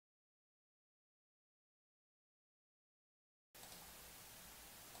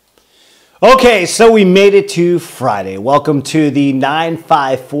Okay, so we made it to Friday. Welcome to the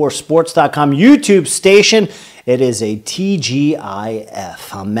 954sports.com YouTube station. It is a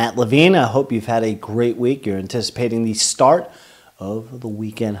TGIF. I'm Matt Levine. I hope you've had a great week. You're anticipating the start of the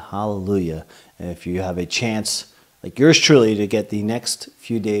weekend. Hallelujah. And if you have a chance, like yours truly, to get the next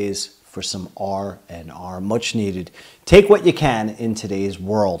few days for some R&R, much needed. Take what you can in today's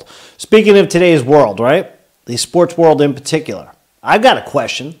world. Speaking of today's world, right? The sports world in particular. I've got a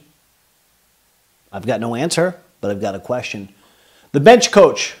question. I've got no answer, but I've got a question. The bench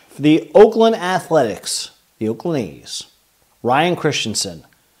coach for the Oakland Athletics, the Oakland A's, Ryan Christenson,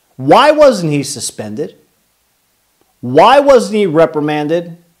 why wasn't he suspended? Why wasn't he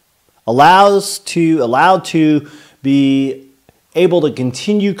reprimanded? Allowed to be able to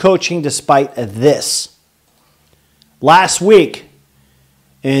continue coaching despite this. Last week,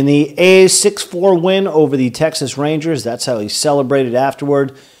 in the A's 6-4 win over the Texas Rangers, that's how he celebrated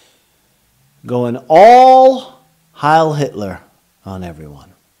afterward, going all Heil Hitler on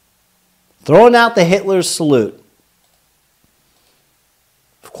everyone. Throwing out the Hitler's salute.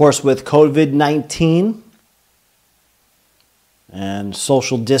 Of course, with COVID-19 and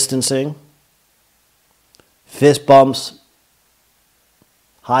social distancing, fist bumps,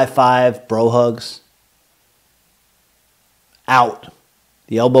 high five, bro hugs, out.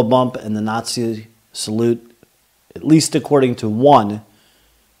 The elbow bump and the Nazi salute, at least according to one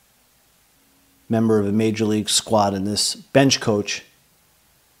member of a major league squad and this bench coach,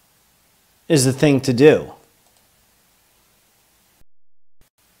 is the thing to do.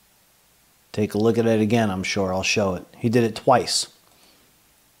 Take a look at it again, I'm sure. I'll show it. He did it twice.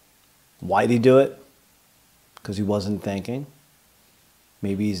 Why'd he do it? Because he wasn't thinking.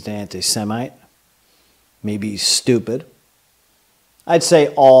 Maybe he's an anti-Semite. Maybe he's stupid. I'd say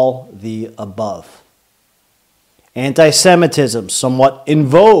all the above. Anti-Semitism, somewhat in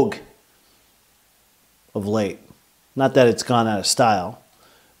vogue of late. Not that it's gone out of style,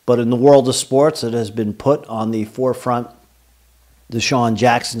 but in the world of sports, it has been put on the forefront. Deshaun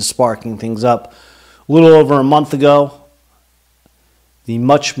Jackson sparking things up. A little over a month ago, the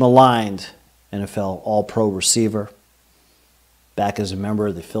much maligned NFL All-Pro receiver, back as a member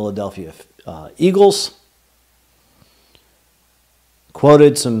of the Philadelphia Eagles,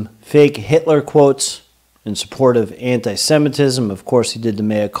 quoted some fake Hitler quotes in support of anti-Semitism. Of course, he did the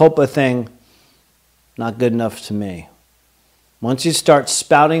mea culpa thing. Not good enough to me. Once you start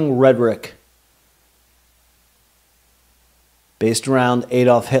spouting rhetoric based around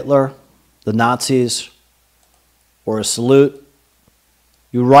Adolf Hitler, the Nazis, or a salute,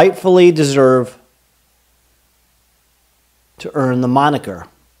 you rightfully deserve to earn the moniker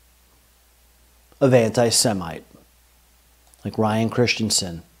of anti-Semite, like Ryan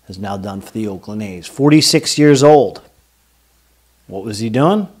Christenson has now done for the Oakland A's. 46 years old. What was he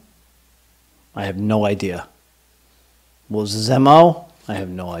doing? I have no idea. What was his MO? I have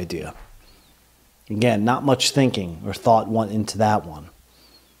no idea. Again, not much thinking or thought went into that one.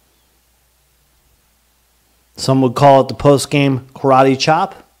 Some would call it the post-game karate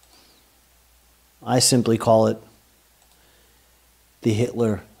chop. I simply call it the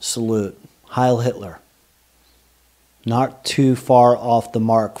Hitler salute. Heil Hitler. Not too far off the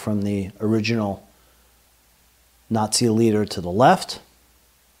mark from the original Nazi leader to the left,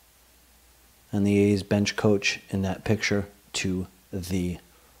 and the A's bench coach in that picture to the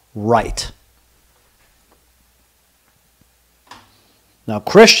right. Now,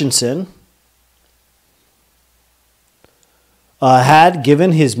 Christenson had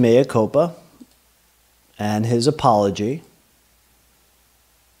given his mea culpa and his apology.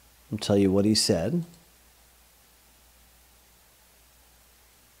 I'll tell you what he said.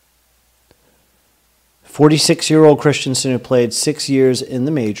 "46-year-old Christenson, who played 6 years in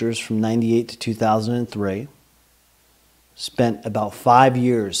the majors from 98 to 2003, spent about 5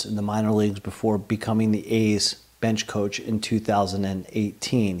 years in the minor leagues before becoming the A's bench coach in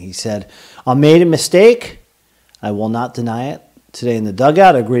 2018. He said, "I made a mistake. I will not deny it. Today in the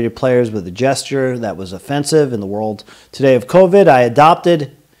dugout, I greeted players with a gesture that was offensive. In the world today of COVID, I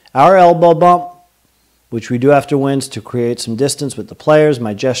adopted our elbow bump, which we do after wins, to create some distance with the players.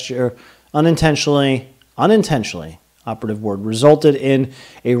 My gesture unintentionally, operative word, resulted in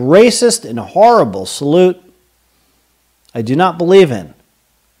a racist and horrible salute I do not believe in.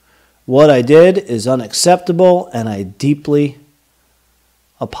 What I did is unacceptable, and I deeply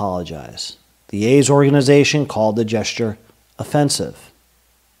apologize." The A's organization called the gesture offensive.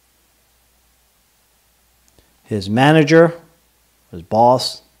 His manager, his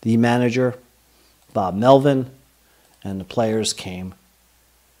boss, the manager, Bob Melvin, and the players came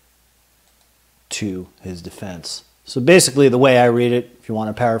to his defense. So basically, the way I read it, if you want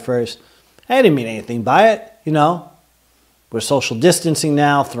to paraphrase, I didn't mean anything by it, you know. We're social distancing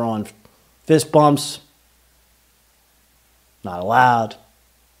now, throwing fist bumps. Not allowed.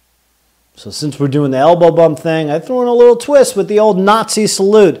 So since we're doing the elbow bump thing, I threw in a little twist with the old Nazi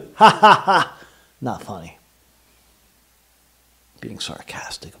salute. Ha ha ha. Not funny. Being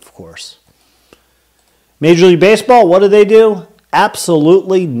sarcastic, of course. Major League Baseball, what do?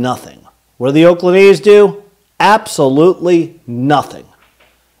 Absolutely nothing. What do the Oakland A's do? Absolutely nothing.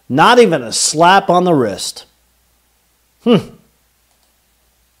 Not even a slap on the wrist. And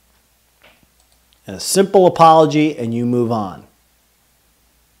a simple apology and you move on.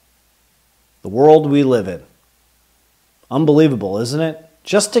 The world we live in. Unbelievable, isn't it?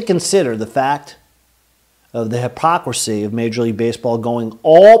 Just to consider the fact of the hypocrisy of Major League Baseball going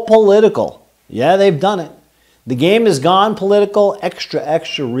all political. Yeah, they've done it. The game has gone political.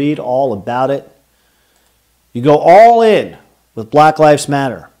 Extra, read all about it. You go all in with Black Lives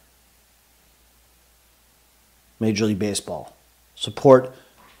Matter. Major League Baseball. Support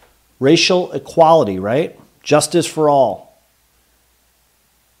racial equality, right? Justice for all.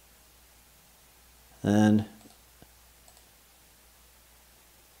 And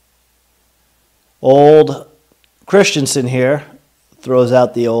old Christenson here throws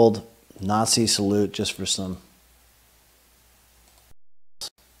out the old Nazi salute just for some.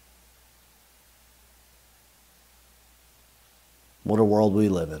 What a world we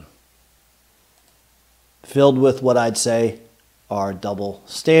live in. Filled with what I'd say are double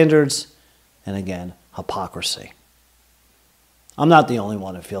standards and, again, hypocrisy. I'm not the only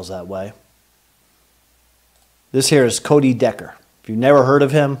one who feels that way. This here is Cody Decker. If you've never heard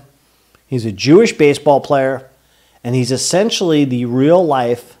of him, he's a Jewish baseball player, and he's essentially the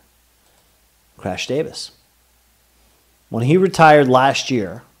real-life Crash Davis. When he retired last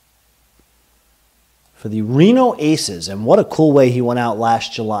year for the Reno Aces, and what a cool way he went out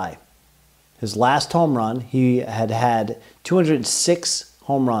last July. His last home run, he had 206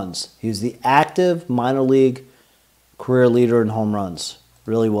 home runs. He was the active minor league career leader in home runs.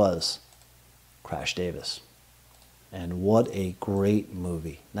 Really was. Crash Davis. And what a great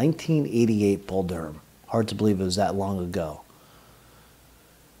movie. 1988 Bull Durham. Hard to believe it was that long ago.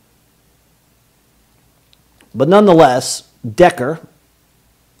 But nonetheless, Decker,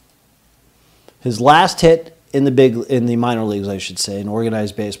 his last hit in the minor leagues, I should say, in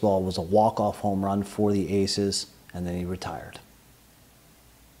organized baseball, was a walk-off home run for the Aces, and then he retired.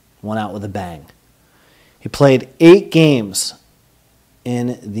 Went out with a bang. He played 8 games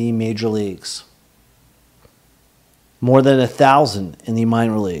in the major leagues. More than 1,000 in the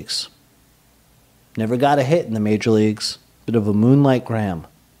minor leagues. Never got a hit in the major leagues. Bit of a Moonlight Graham.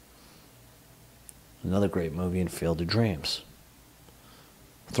 Another great movie in Field of Dreams.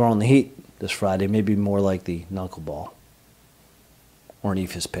 Throwing the heat this Friday, maybe more like the knuckleball or an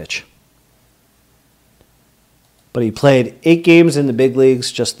Ephus pitch. But he played 8 games in the big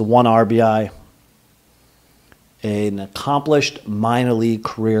leagues, just the 1 RBI. An accomplished minor league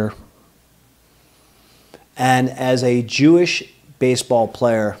career. And as a Jewish baseball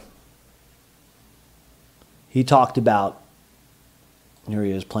player, he talked about, here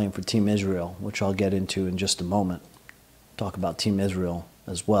he is playing for Team Israel, which I'll get into in just a moment. Talk about Team Israel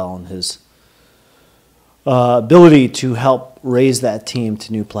as well and his ability to help raise that team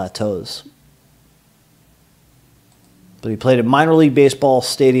to new plateaus. But he played at minor league baseball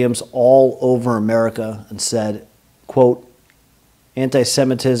stadiums all over America and said, quote,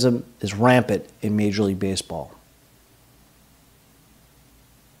 anti-Semitism is rampant in Major League Baseball.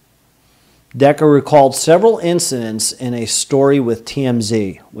 Decker recalled several incidents in a story with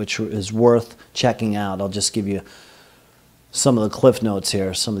TMZ, which is worth checking out. I'll just give you some of the cliff notes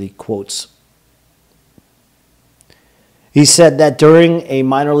here, some of the quotes. He said that during a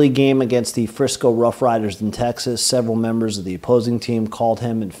minor league game against the Frisco Rough Riders in Texas, several members of the opposing team called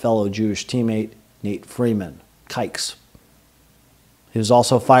him and fellow Jewish teammate Nate Freeman kikes. He was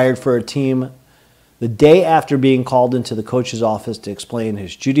also fired for a team the day after being called into the coach's office to explain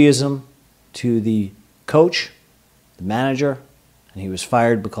his Judaism to the coach, the manager, and he was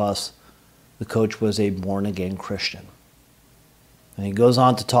fired because the coach was a born-again Christian. And he goes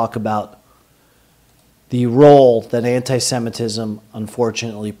on to talk about the role that anti-Semitism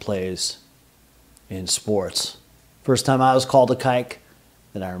unfortunately plays in sports. First time I was called a kike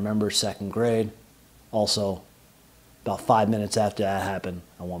that I remember, 2nd grade. Also, about 5 minutes after that happened,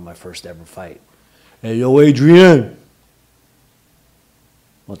 I won my first ever fight. Hey, yo, Adrian.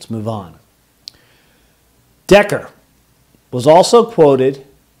 Let's move on. Decker was also quoted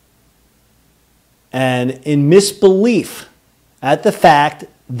and in misbelief at the fact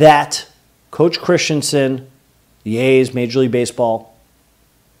that Coach Christenson, the A's, Major League Baseball,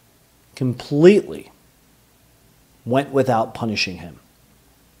 completely went without punishing him.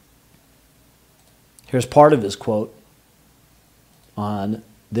 Here's part of his quote on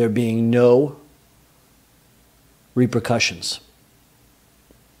there being no repercussions,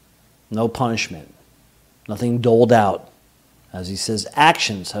 no punishment, nothing doled out. As he says,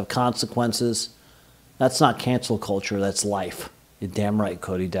 actions have consequences. That's not cancel culture, that's life. You're damn right,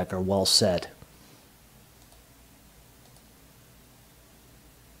 Cody Decker. Well said.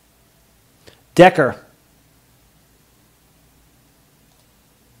 Decker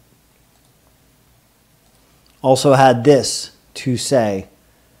also had this to say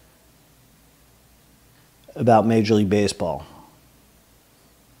about Major League Baseball.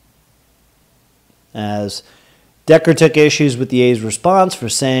 As Decker took issues with the A's response for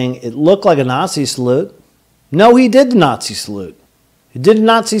saying it looked like a Nazi salute. No, he did the Nazi salute. He did a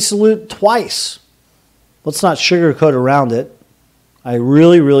Nazi salute twice. Let's not sugarcoat around it. I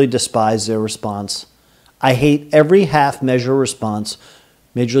really, really despise their response. I hate every half-measure response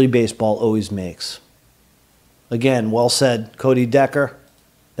Major League Baseball always makes. Again, well said, Cody Decker.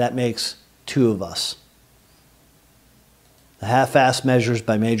 That makes two of us. The half-assed measures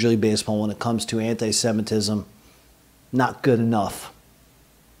by Major League Baseball when it comes to anti-Semitism, not good enough.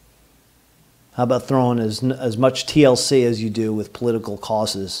 How about throwing as much TLC as you do with political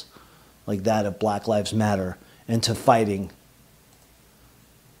causes like that of Black Lives Matter into fighting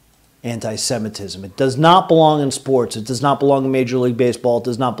anti-Semitism? It does not belong in sports. It does not belong in Major League Baseball. It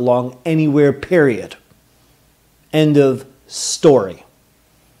does not belong anywhere, period. End of story.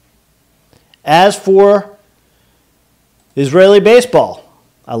 As for Israeli baseball,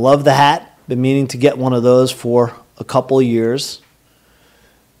 I love the hat. Been meaning to get one of those for a couple of years.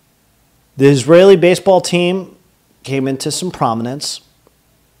 The Israeli baseball team came into some prominence,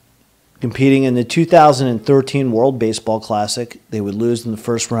 competing in the 2013 World Baseball Classic. They would lose in the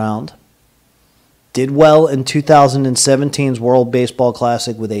first round. Did well in 2017's World Baseball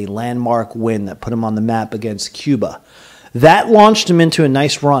Classic with a landmark win that put them on the map against Cuba. That launched them into a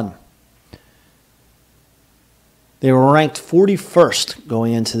nice run. They were ranked 41st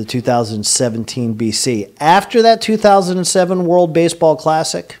going into the 2017 BC. After that 2007 World Baseball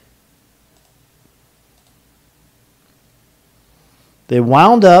Classic, they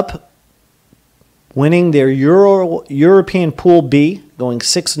wound up winning their European Pool B, going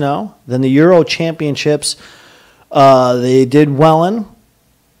 6-0. Then the Euro Championships, they did well in.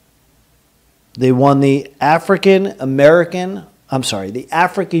 They won the African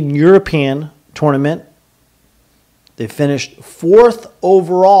European tournament. They finished 4th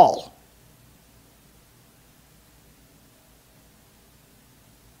overall.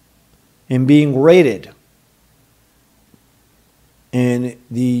 In being rated in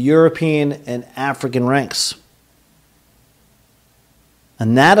the European and African ranks.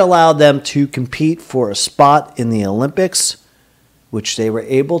 And that allowed them to compete for a spot in the Olympics, which they were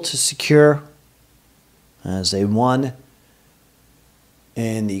able to secure as they won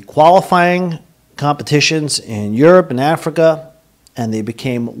in the qualifying competitions in Europe and Africa, and they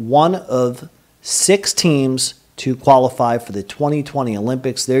became one of 6 teams to qualify for the 2020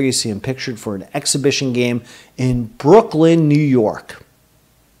 Olympics. There you see him pictured for an exhibition game in Brooklyn, New York,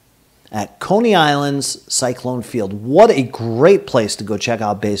 at Coney Island's Cyclone Field. What a great place to go check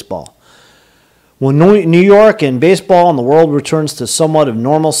out baseball. When New York and baseball and the world returns to somewhat of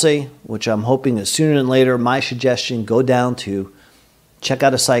normalcy, which I'm hoping is sooner than later, my suggestion, go down to check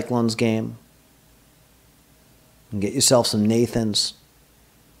out a Cyclones game and get yourself some Nathans.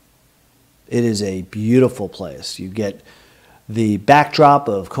 It is a beautiful place. You get the backdrop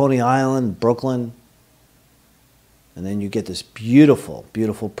of Coney Island, Brooklyn, and then you get this beautiful,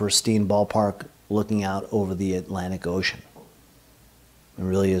 beautiful, pristine ballpark looking out over the Atlantic Ocean. It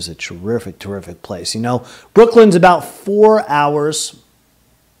really is a terrific, terrific place. You know, Brooklyn's about 4 hours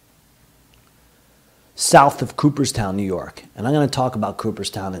south of Cooperstown, New York. And I'm going to talk about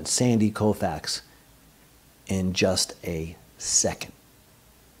Cooperstown and Sandy Koufax in just a second.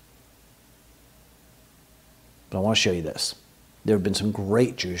 But I want to show you this. There have been some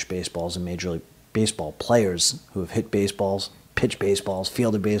great Jewish baseballs and Major League Baseball players who have hit baseballs, pitched baseballs,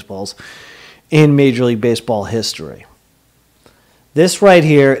 fielded baseballs in Major League Baseball history. This right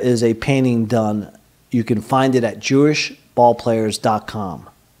here is a painting done. You can find it at jewishballplayers.com.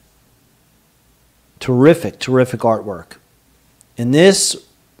 Terrific, terrific artwork. In this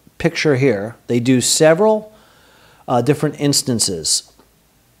picture here, they do several different instances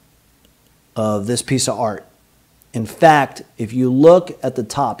of this piece of art. In fact, if you look at the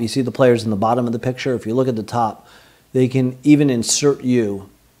top, you see the players in the bottom of the picture. If you look at the top, they can even insert you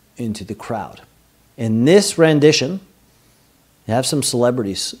into the crowd. In this rendition, you have some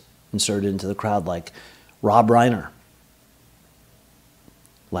celebrities inserted into the crowd, like Rob Reiner,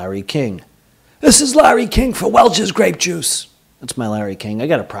 Larry King. This is Larry King for Welch's Grape Juice. That's my Larry King. I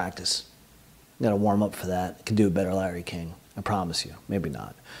got to practice. I got to warm up for that. I can do a better Larry King. I promise you. Maybe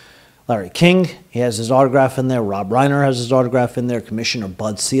not. Larry King, he has his autograph in there. Rob Reiner has his autograph in there. Commissioner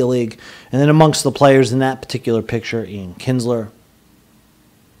Bud Selig. And then amongst the players in that particular picture, Ian Kinsler.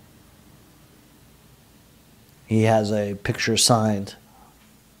 He has a picture signed.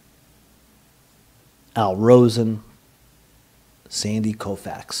 Al Rosen. Sandy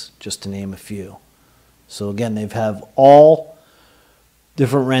Koufax, just to name a few. So again, they have all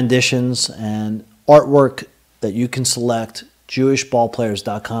different renditions and artwork that you can select.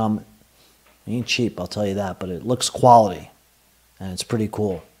 JewishBallPlayers.com. Ain't cheap, I'll tell you that, but it looks quality, and it's pretty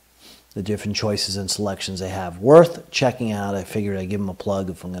cool. The different choices and selections they have. Worth checking out. I figured I'd give them a plug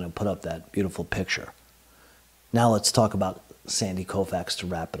if I'm going to put up that beautiful picture. Now let's talk about Sandy Koufax to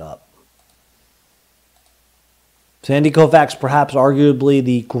wrap it up. Sandy Koufax, perhaps arguably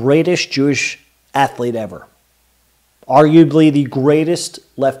the greatest Jewish athlete ever. Arguably the greatest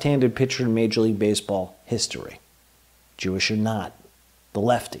left-handed pitcher in Major League Baseball history. Jewish or not, the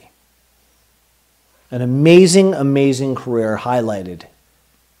lefty. An amazing, amazing career highlighted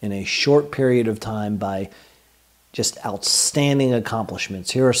in a short period of time by just outstanding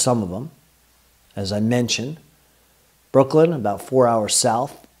accomplishments. Here are some of them. As I mentioned, Brooklyn, about 4 hours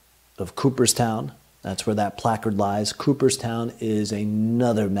south of Cooperstown. That's where that placard lies. Cooperstown is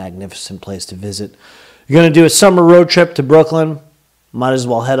another magnificent place to visit. You're going to do a summer road trip to Brooklyn. Might as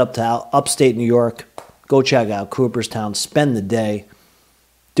well head up to upstate New York. Go check out Cooperstown. Spend the day.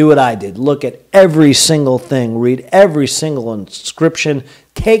 Do what I did. Look at every single thing. Read every single inscription.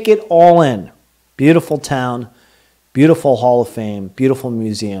 Take it all in. Beautiful town. Beautiful Hall of Fame. Beautiful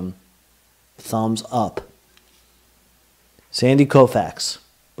museum. Thumbs up. Sandy Koufax,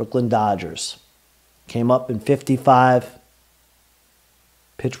 Brooklyn Dodgers. Came up in 55.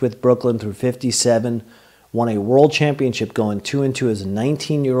 Pitched with Brooklyn through 57. Won a world championship going 2-2 as a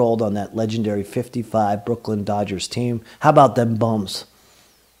 19-year-old on that legendary 55 Brooklyn Dodgers team. How about them bums?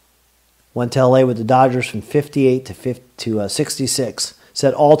 Went to LA with the Dodgers from 58 to 66.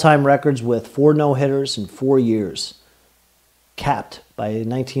 Set all-time records with 4 no-hitters in 4 years. Capped by a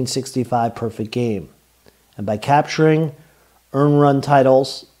 1965 perfect game. And by capturing earned run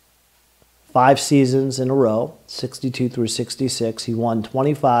titles 5 seasons in a row, 62 through 66, he won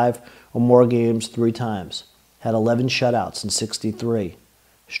 25 or more games 3 times. Had 11 shutouts in 63.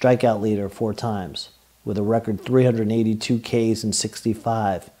 Strikeout leader 4 times. With a record 382 Ks in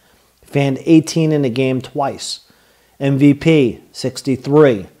 65. Fanned 18 in a game twice. MVP,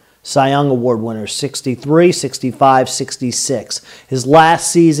 63. Cy Young Award winner, 63, 65, 66. His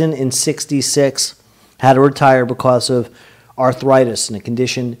last season in 66, had to retire because of arthritis and a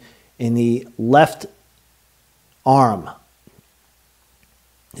condition in the left arm,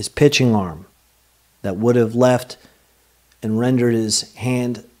 his pitching arm, that would have left and rendered his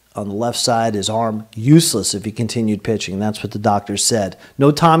hand on the left side, his arm, useless if he continued pitching. That's what the doctors said.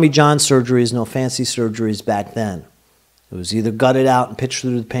 No Tommy John surgeries, no fancy surgeries back then. It was either gut it out and pitch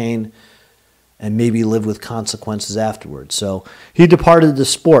through the pain and maybe live with consequences afterwards. So he departed the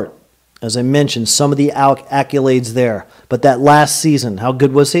sport. As I mentioned, some of the accolades there. But that last season, how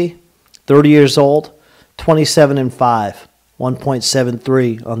good was he? 30 years old, 27-5,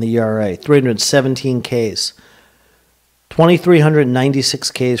 1.73 on the ERA, 317 Ks.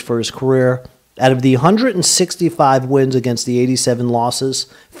 2,396 Ks for his career. Out of the 165 wins against the 87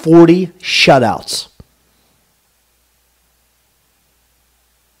 losses, 40 shutouts.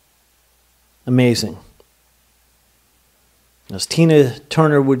 Amazing. As Tina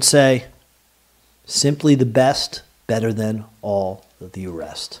Turner would say, simply the best, better than all of the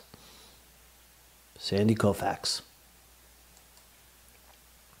rest. Sandy Koufax.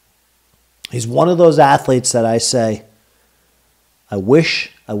 He's one of those athletes that I say, I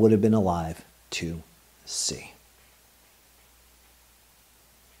wish I would have been alive to see.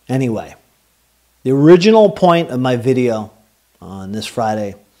 Anyway, the original point of my video on this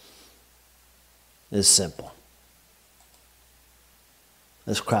Friday is simple.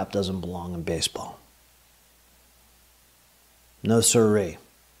 This crap doesn't belong in baseball. No siree.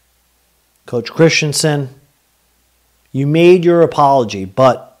 Coach Christenson, you made your apology,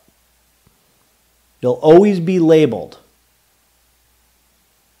 but you'll always be labeled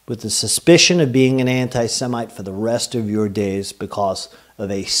with the suspicion of being an anti-Semite for the rest of your days because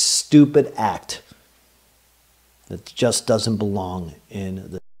of a stupid act that just doesn't belong in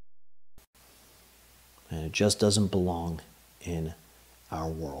the... And it just doesn't belong in our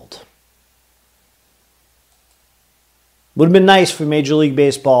world. Would have been nice for Major League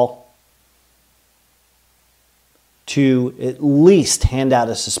Baseball to at least hand out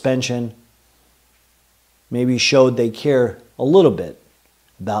a suspension, maybe showed they care a little bit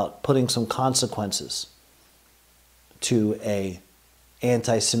about putting some consequences to a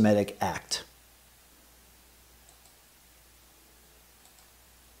anti-Semitic act.